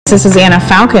This is Anna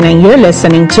Falcon, and you're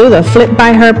listening to the Flip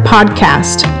by Her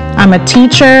podcast. I'm a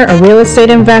teacher, a real estate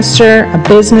investor, a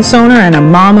business owner, and a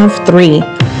mom of 3.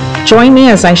 Join me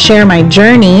as I share my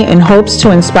journey in hopes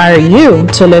to inspire you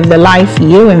to live the life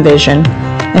you envision.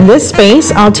 In this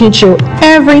space, I'll teach you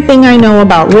everything I know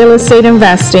about real estate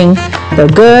investing,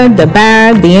 the good, the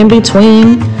bad, the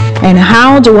in-between, and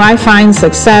how do I find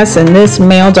success in this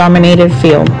male-dominated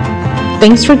field.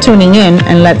 Thanks for tuning in,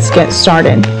 and let's get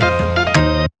started.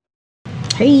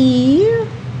 Hey,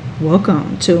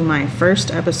 welcome to my first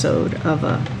episode of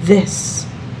This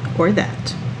or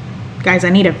That. Guys, I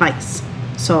need advice.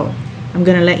 So I'm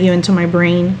going to let you into my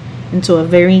brain, into a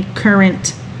very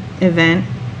current event,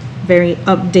 very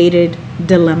updated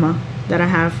dilemma that I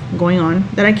have going on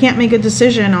that I can't make a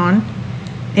decision on.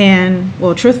 And,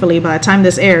 well, truthfully, by the time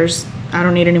this airs, I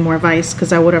don't need any more advice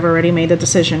because I would have already made the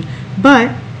decision.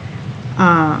 But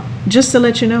just to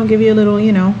let you know, give you a little,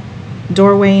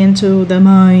 doorway into the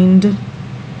mind.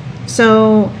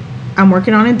 So I'm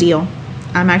working on a deal.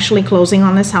 I'm actually closing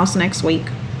on this house next week.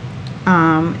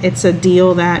 It's a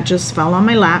deal that just fell on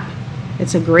my lap.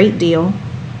 It's a great deal.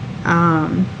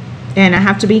 And I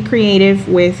have to be creative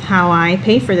with how I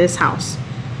pay for this house.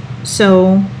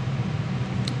 So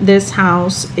this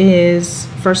house is,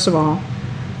 first of all,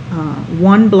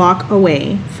 1 block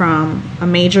away from a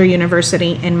major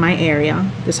university in my area.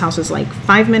 This house is like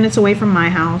 5 minutes away from my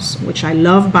house, which I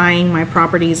love buying my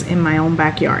properties in my own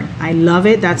backyard. I love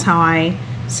it. That's how I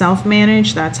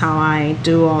self-manage. That's how I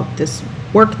do all this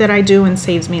work that I do and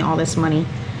saves me all this money.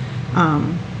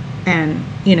 And,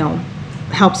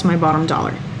 helps my bottom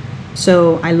dollar.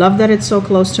 So I love that it's so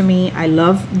close to me. I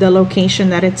love the location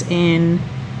that it's in.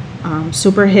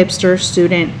 Super hipster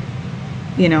student,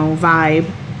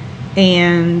 vibe.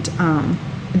 And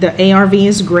the ARV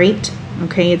is great.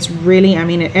 Okay, it's really,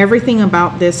 everything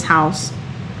about this house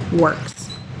works.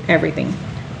 Everything.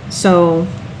 So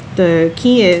the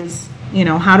key is,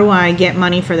 how do I get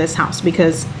money for this house?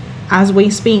 Because as we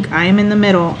speak, I am in the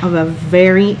middle of a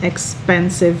very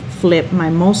expensive flip. My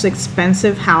most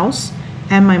expensive house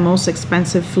and my most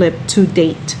expensive flip to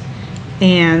date.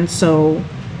 And so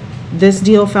this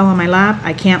deal fell on my lap.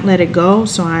 I can't let it go.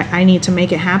 So I need to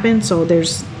make it happen. So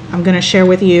I'm going to share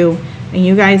with you, and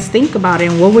you guys think about it.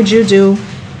 And what would you do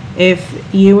if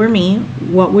you were me?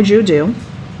 What would you do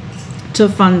to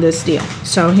fund this deal?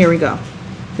 So here we go.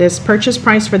 This purchase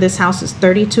price for this house is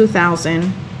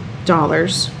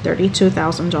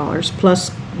 $32,000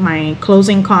 plus my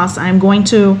closing costs. I'm going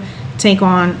to take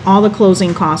on all the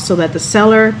closing costs so that the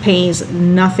seller pays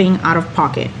nothing out of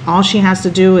pocket. All she has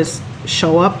to do is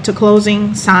show up to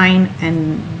closing, sign,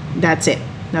 and that's it.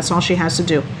 That's all she has to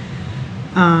do.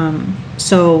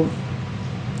 So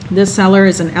this seller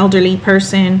is an elderly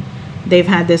person. They've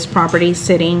had this property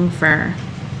sitting for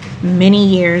many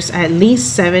years, at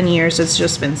least 7 years. It's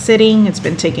just been sitting. It's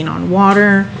been taking on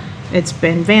water. It's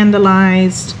been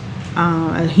vandalized.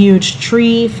 A huge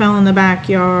tree fell in the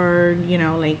backyard.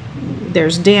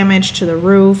 There's damage to the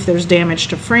roof. There's damage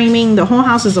to framing. The whole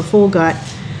house is a full gut.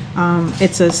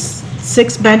 It's a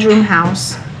 6-bedroom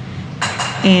house.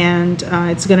 And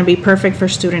it's going to be perfect for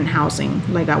student housing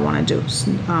like I want to do.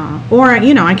 Or,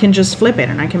 I can just flip it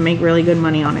and I can make really good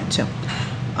money on it too.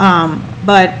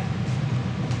 But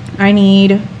I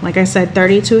need, like I said,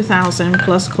 $32,000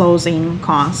 plus closing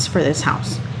costs for this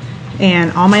house.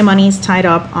 And all my money is tied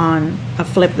up on a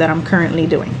flip that I'm currently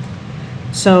doing.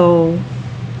 So,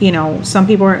 some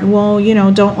people are,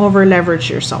 don't over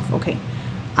leverage yourself. Okay.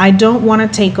 I don't want to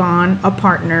take on a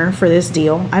partner for this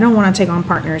deal. I don't want to take on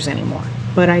partners anymore.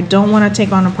 But I don't want to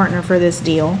take on a partner for this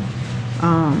deal.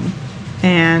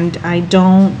 And I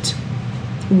don't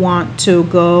want to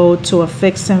go to a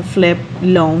fix and flip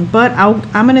loan. But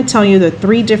I'm going to tell you the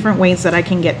 3 different ways that I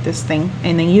can get this thing.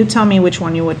 And then you tell me which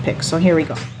one you would pick. So here we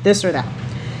go. This or that.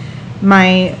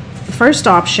 My first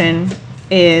option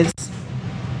is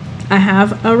I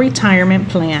have a retirement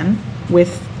plan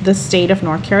with the state of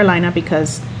North Carolina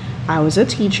because I was a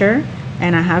teacher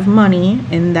and I have money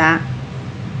in that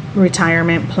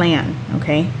retirement plan.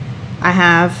 Okay, I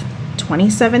have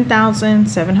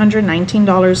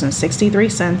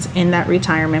 $27,719.63 in that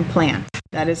retirement plan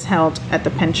that is held at the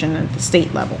pension at the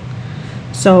state level.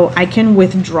 So I can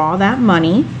withdraw that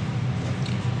money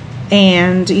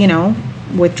and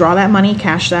withdraw that money,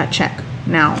 cash that check.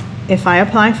 Now if I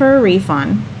apply for a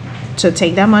refund to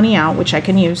take that money out, which I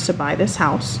can use to buy this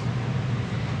house,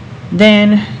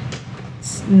 then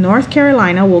North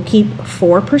Carolina will keep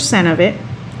 4% of it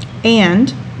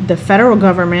and the federal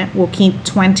government will keep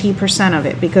 20% of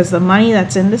it because the money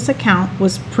that's in this account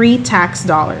was pre-tax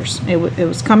dollars. It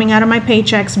was coming out of my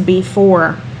paychecks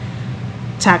before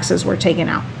taxes were taken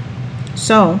out.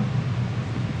 So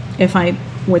if I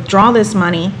withdraw this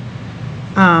money,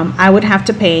 I would have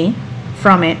to pay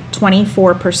from it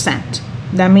 24%.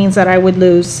 That means that I would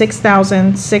lose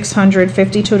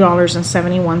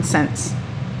 $6,652.71.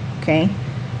 Okay,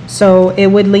 so it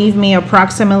would leave me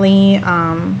approximately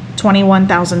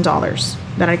 $21,000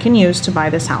 that I can use to buy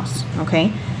this house.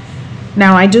 Okay,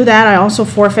 now I do that. I also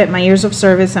forfeit my years of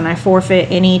service, and I forfeit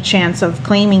any chance of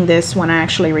claiming this when I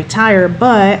actually retire.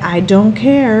 But I don't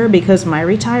care, because my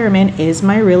retirement is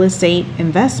my real estate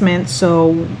investment.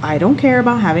 So I don't care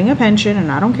about having a pension, and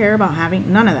I don't care about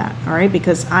having none of that. All right,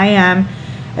 because I am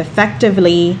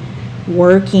effectively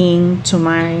working to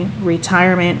my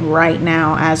retirement right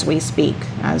now as we speak,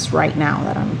 as right now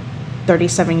that I'm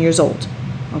 37 years old.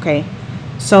 Okay,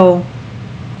 so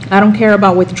I don't care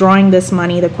about withdrawing this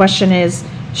money. The question is,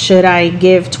 should I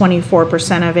give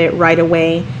 24% of it right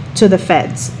away to the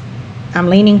feds? I'm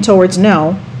leaning towards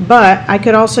no, but I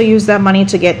could also use that money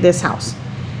to get this house.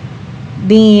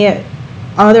 The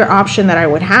other option that I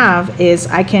would have is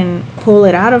I can pull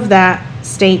it out of that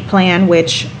state plan,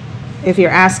 which, if you're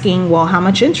asking, well, how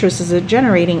much interest is it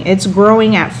generating? It's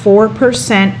growing at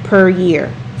 4% per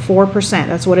year. 4%,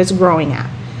 that's what it's growing at.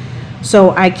 So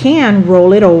I can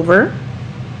roll it over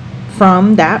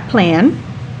from that plan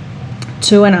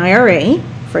to an IRA,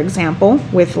 for example,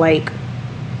 with like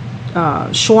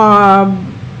Schwab,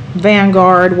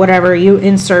 Vanguard, whatever, you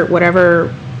insert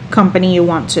whatever company you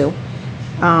want to.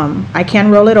 I can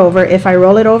roll it over. If I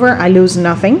roll it over, I lose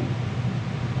nothing.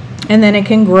 And then it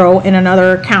can grow in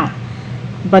another account.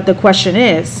 But the question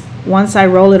is, once I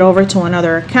roll it over to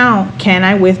another account, can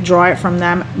I withdraw it from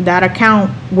that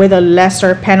account with a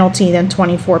lesser penalty than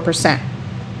 24%?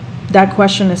 That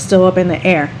question is still up in the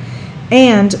air.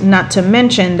 And not to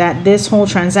mention that this whole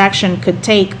transaction could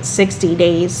take 60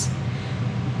 days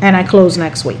and I close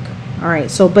next week. All right,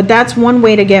 so, but that's one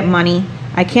way to get money.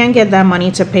 I can get that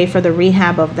money to pay for the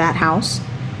rehab of that house.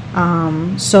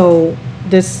 So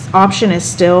this option is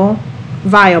still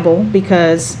viable,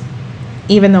 because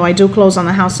even though I do close on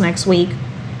the house next week,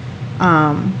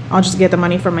 I'll just get the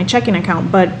money from my checking account,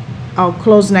 but I'll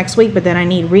close next week, but then I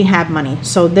need rehab money.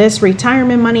 So this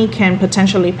retirement money can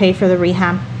potentially pay for the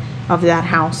rehab of that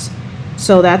house.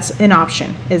 So that's an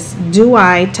option, is do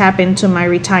I tap into my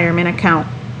retirement account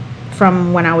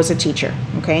from when I was a teacher?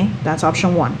 Okay, that's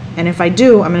option one. And if I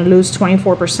do, I'm going to lose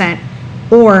 24%.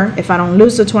 Or if I don't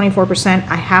lose the 24%,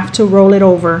 I have to roll it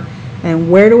over.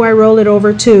 And where do I roll it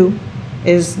over to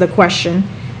is the question.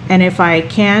 And if I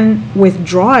can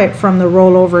withdraw it from the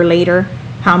rollover later,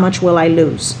 how much will I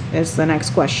lose is the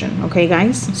next question. Okay,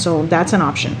 guys, so that's an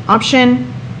option.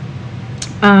 Option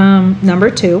number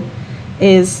two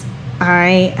is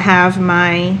I have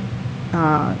my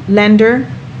lender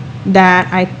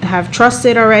that I have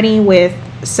trusted already with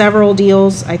several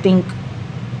deals. I think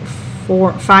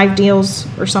 5 deals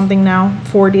or something now,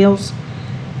 4 deals.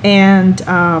 And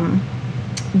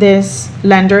this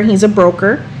lender, he's a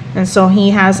broker, and so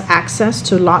he has access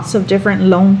to lots of different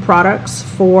loan products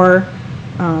for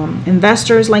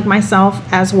investors like myself,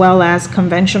 as well as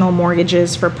conventional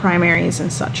mortgages for primaries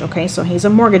and such. Okay, so he's a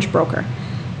mortgage broker.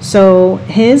 So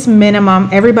his minimum,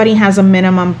 everybody has a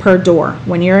minimum per door.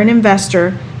 When you're an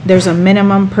investor, there's a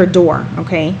minimum per door.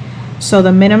 Okay, so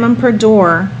the minimum per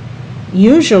door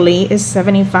usually is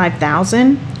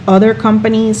 $75,000. Other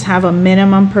companies have a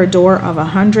minimum per door of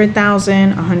 $100,000,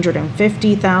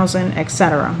 $150,000,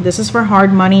 etc. This is for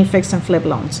hard money, fix and flip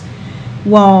loans.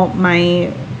 Well,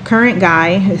 my current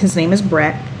guy, his name is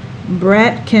Brett.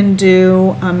 Brett can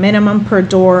do a minimum per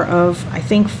door of, I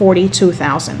think,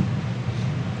 $42,000.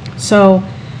 So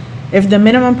if the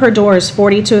minimum per door is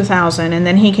 $42,000, and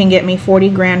then he can get me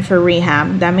 $40,000 for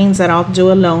rehab, that means that I'll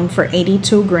do a loan for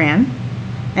 $82,000.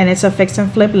 And it's a fix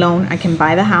and flip loan. I can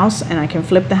buy the house and I can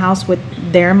flip the house with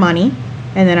their money,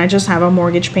 and then I just have a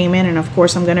mortgage payment. And of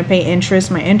course I'm going to pay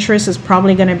interest. My interest is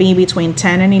probably going to be between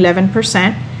 10 and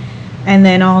 11%. And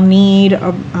then I'll need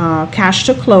cash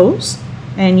to close,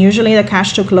 and usually the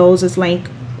cash to close is like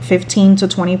 15 to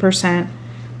 20%.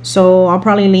 So I'll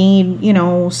probably need,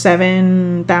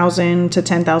 $7,000 to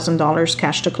 $10,000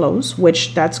 cash to close,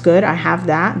 which that's good. I have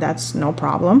that. That's no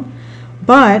problem.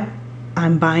 But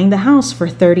I'm buying the house for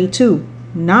 $32,000,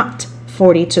 not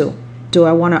 $42,000. Do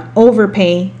I want to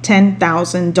overpay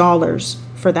 $10,000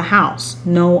 for the house?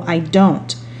 No, I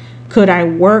don't. Could I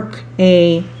work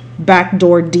a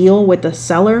backdoor deal with the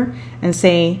seller and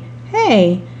say,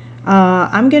 hey,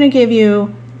 I'm going to give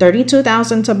you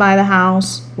 $32,000 to buy the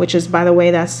house, which is, by the way,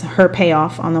 that's her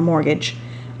payoff on the mortgage.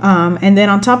 And then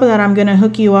on top of that, I'm going to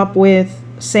hook you up with,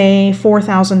 say,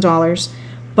 $4,000.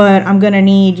 But I'm going to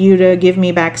need you to give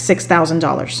me back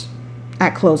 $6,000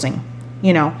 at closing.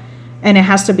 and it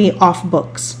has to be off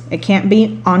books. It can't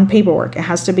be on paperwork. It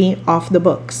has to be off the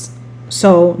books.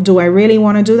 So do I really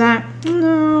want to do that?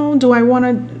 No. Do I want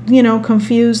to,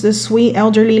 confuse this sweet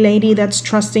elderly lady that's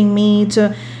trusting me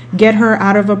to get her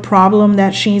out of a problem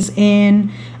that she's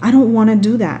in? I don't want to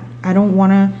do that. I don't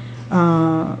want to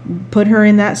put her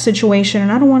in that situation,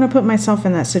 and I don't want to put myself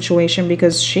in that situation,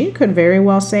 because she could very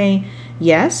well say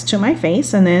yes to my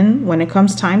face, and then when it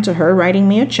comes time to her writing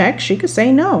me a check, she could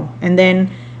say no, and then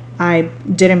I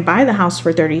didn't buy the house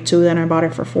for 32, then I bought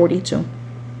it for 42.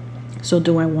 So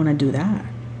do I want to do that?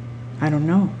 I don't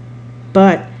know.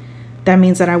 But that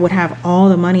means that I would have all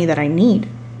the money that I need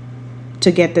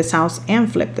to get this house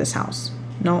and flip this house.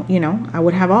 No, I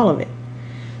would have all of it.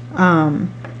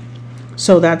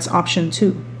 So that's option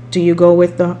 2. Do you go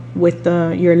with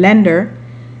your lender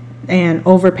and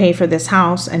overpay for this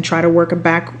house and try to work a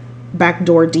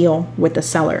backdoor deal with the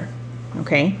seller?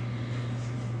 Okay.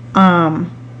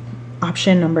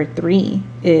 Option number 3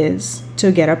 is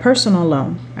to get a personal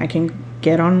loan. I can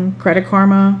get on Credit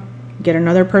Karma, get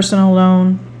another personal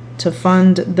loan to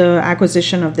fund the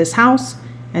acquisition of this house,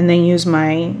 and then use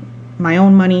my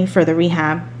own money for the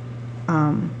rehab.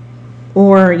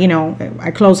 Or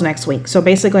I close next week. So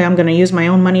basically I'm going to use my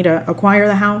own money to acquire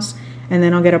the house, and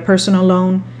then I'll get a personal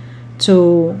loan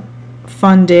to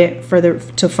fund it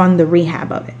to fund the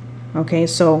rehab of it. Okay,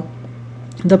 so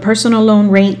the personal loan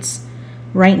rates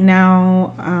right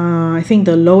now, I think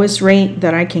the lowest rate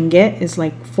that I can get is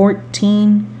like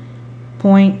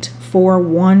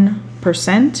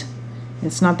 14.41%.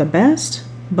 It's not the best,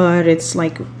 but it's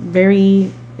like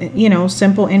very,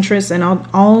 simple interest. And I'll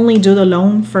only do the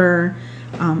loan for,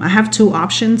 I have 2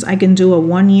 options. I can do a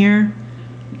 1 year.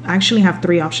 I actually have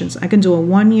 3 options. I can do a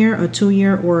 1 year, a 2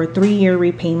 year, or a 3 year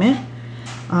repayment.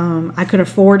 I could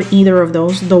afford either of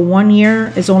those. The 1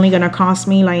 year is only going to cost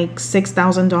me like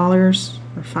 $6,000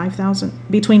 or $5,000,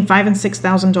 between $5,000 and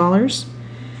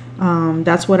 $6,000.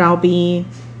 That's what I'll be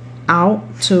out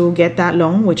to get that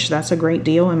loan, which that's a great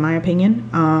deal in my opinion.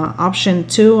 Option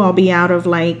 2, I'll be out of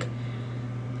like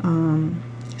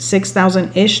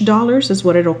 $6,000-ish is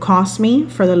what it'll cost me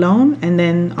for the loan. And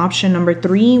then option number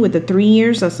 3, with the 3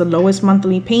 years, that's the lowest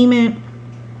monthly payment.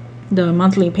 The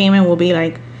monthly payment will be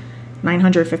like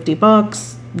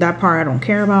 $950. That part I don't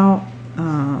care about,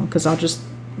 because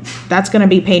that's going to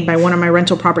be paid by one of my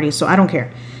rental properties, so I don't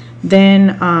care.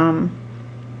 Then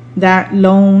that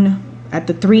loan at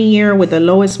the 3 year with the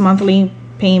lowest monthly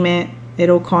payment,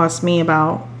 it'll cost me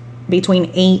about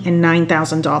between $8,000 and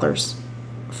 $9,000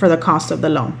 for the cost of the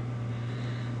loan.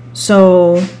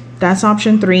 So that's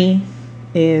option 3,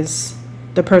 is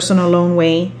the personal loan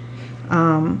way.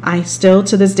 I still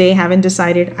to this day haven't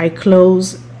decided. I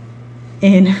close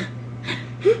in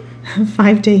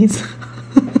 5 days.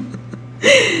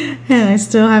 And I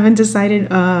still haven't decided,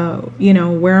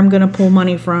 where I'm going to pull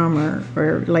money from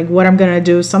or like what I'm going to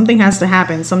do. Something has to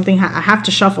happen. I have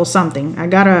to shuffle something. I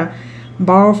got to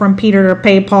borrow from Peter to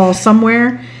pay Paul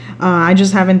somewhere. I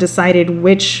just haven't decided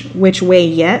which way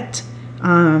yet.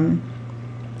 I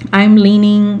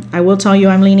will tell you,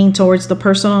 I'm leaning towards the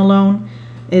personal loan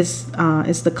is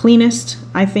the cleanest,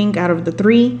 I think, out of the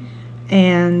 3.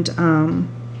 And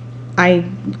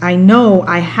I know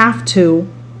I have to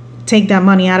take that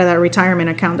money out of that retirement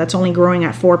account that's only growing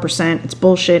at 4%. It's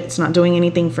bullshit. It's not doing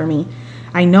anything for me.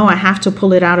 I know I have to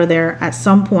pull it out of there at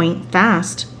some point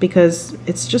fast, because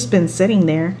it's just been sitting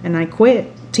there. And I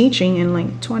quit teaching in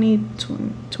like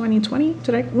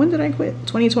 2020. When did I quit?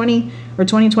 2020 or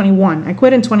 2021. I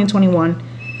quit in 2021.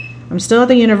 I'm still at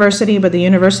the university, but the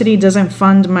university doesn't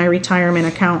fund my retirement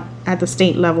account at the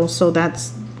state level, so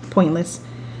that's pointless.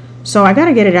 So I got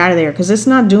to get it out of there, because it's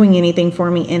not doing anything for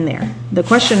me in there. The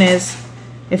question is,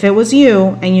 if it was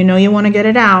you and you want to get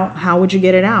it out, how would you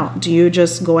get it out? Do you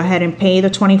just go ahead and pay the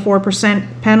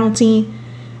 24% penalty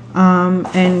and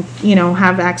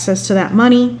have access to that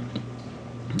money?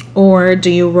 Or do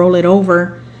you roll it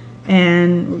over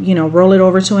and roll it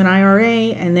over to an IRA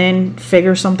and then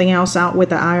figure something else out with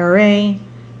the IRA?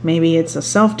 Maybe it's a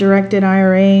self-directed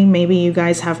IRA. Maybe you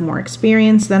guys have more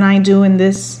experience than I do in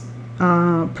this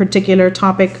particular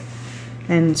topic,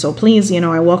 and so please,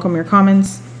 I welcome your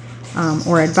comments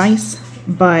or advice.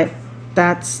 But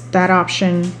that's that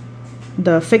option.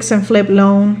 The fix and flip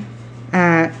loan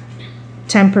at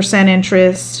 10%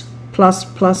 interest plus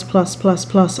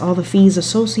all the fees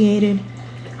associated.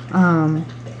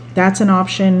 That's an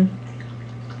option.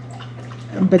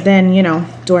 But then,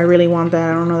 do I really want that?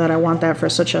 I don't know that I want that for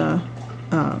such a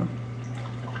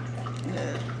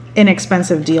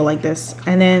inexpensive deal like this.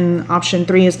 And then option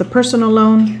 3 is the personal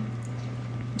loan.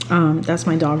 That's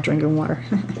my dog drinking water.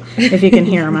 If you can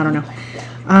hear him, I don't know.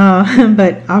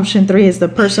 But option 3 is the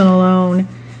personal loan.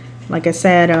 Like I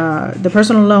said, the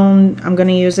personal loan, I'm going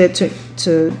to use it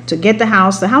to get the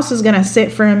house. The house is going to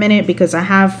sit for a minute because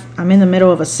I'm in the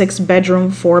middle of a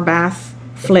 6-bedroom, 4-bath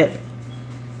flip.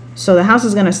 So the house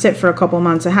is going to sit for a couple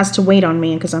months. It has to wait on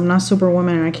me because I'm not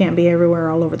Superwoman and I can't be everywhere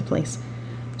all over the place.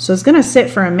 So it's going to sit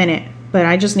for a minute, but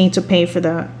I just need to pay for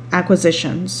the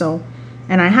acquisition.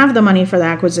 And I have the money for the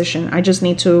acquisition. I just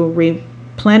need to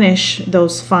replenish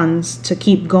those funds to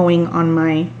keep going on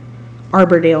my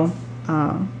Arbordale,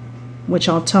 which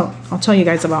I'll tell you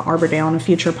guys about Arbordale on a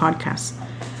future podcast.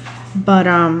 But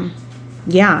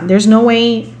yeah, there's no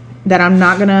way that I'm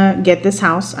not gonna get this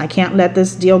house. I can't let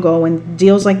this deal go. When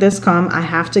deals like this come, I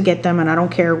have to get them, and I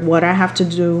don't care what I have to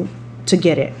do to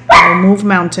get it. I'll move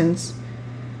mountains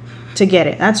to get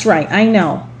it. That's right, I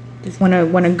know. When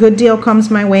a good deal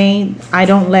comes my way, I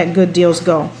don't let good deals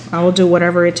go. I will do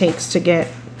whatever it takes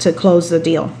to close the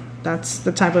deal. That's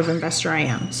the type of investor I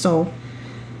am. So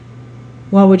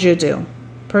what would you do?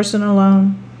 Personal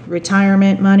loan,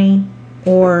 retirement money,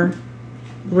 or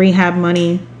rehab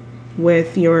money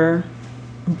with your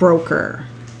broker,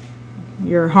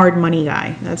 your hard money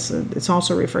guy? It's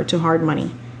also referred to hard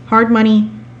money. Hard money,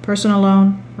 personal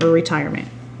loan, or retirement.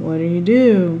 What do you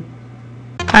do?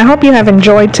 I hope you have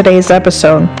enjoyed today's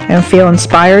episode and feel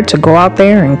inspired to go out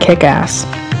there and kick ass.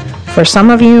 For some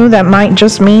of you, that might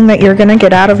just mean that you're going to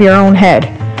get out of your own head.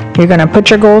 You're going to put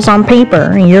your goals on paper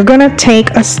and you're going to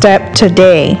take a step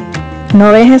today.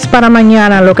 No dejes para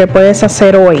mañana lo que puedes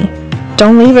hacer hoy.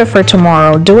 Don't leave it for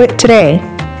tomorrow. Do it today.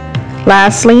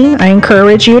 Lastly, I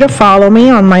encourage you to follow me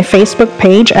on my Facebook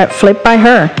page at Flip by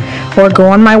Her, or go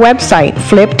on my website,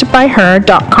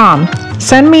 flippedbyher.com.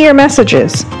 Send me your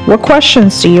messages. What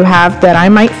questions do you have that I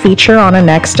might feature on a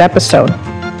next episode?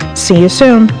 See you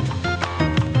soon.